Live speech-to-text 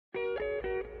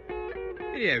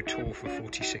Video tour for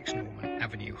 46 Norman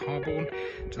Avenue, Harborne.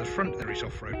 To the front there is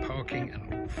off-road parking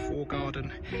and all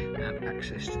foregarden and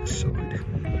access to the side.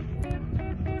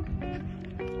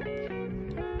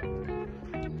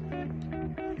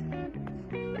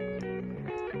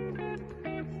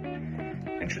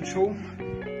 Entrance hall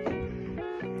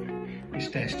with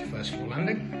stairs to first floor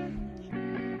landing.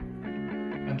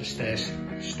 Understairs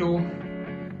store,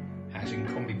 housing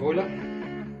combi boiler.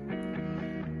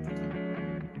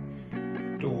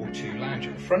 Door to lounge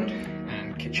at the front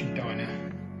and kitchen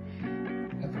diner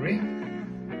at the rear,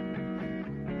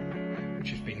 which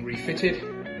has been refitted.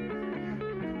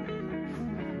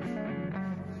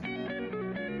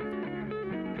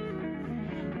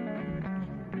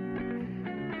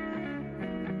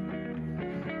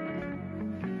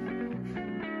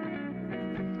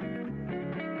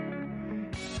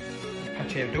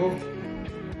 Patio door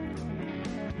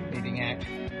leading out to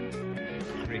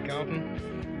the rear garden.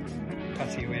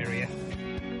 Patio area,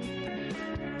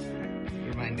 the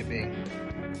remainder being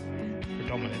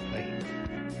predominantly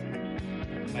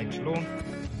lawn lawn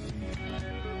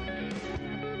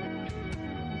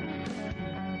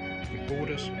with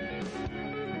borders.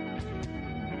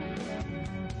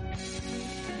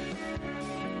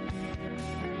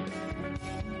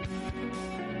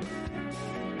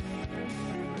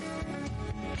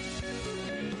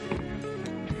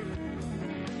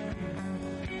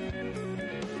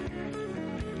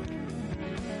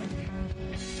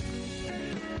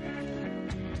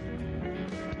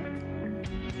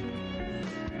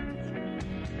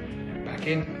 Back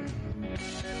in,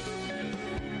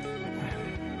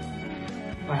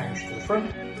 lounge to the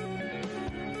front,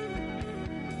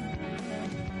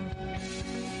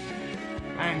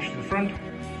 lounge to the front,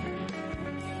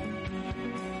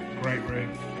 great room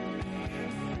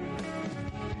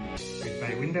with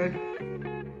bay window.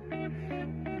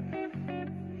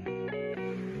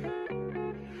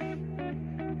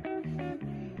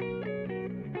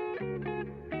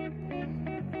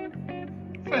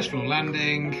 First floor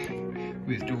landing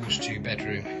with doors to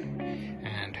bedroom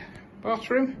and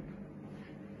bathroom.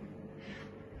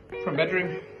 Front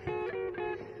bedroom,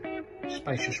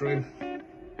 spacious room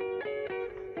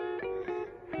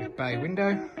with bay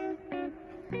window.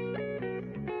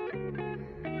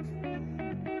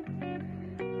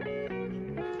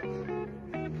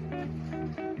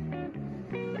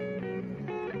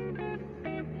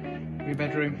 New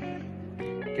bedroom,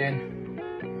 again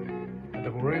a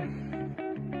double room.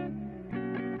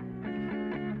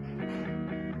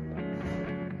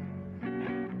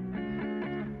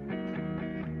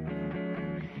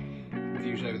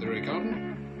 Views over the rear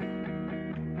garden.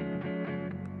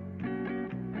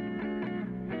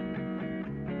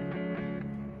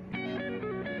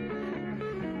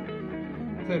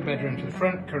 Third bedroom to the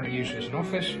front, currently used as an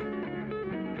office.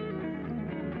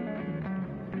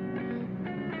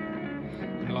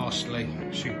 And lastly,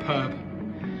 superb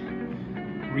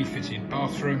refitted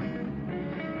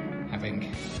bathroom,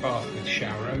 having bath with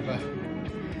shower over,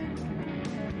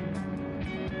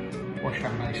 wash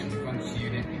hand basin with vanity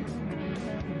unit,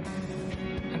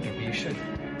 and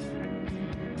WC.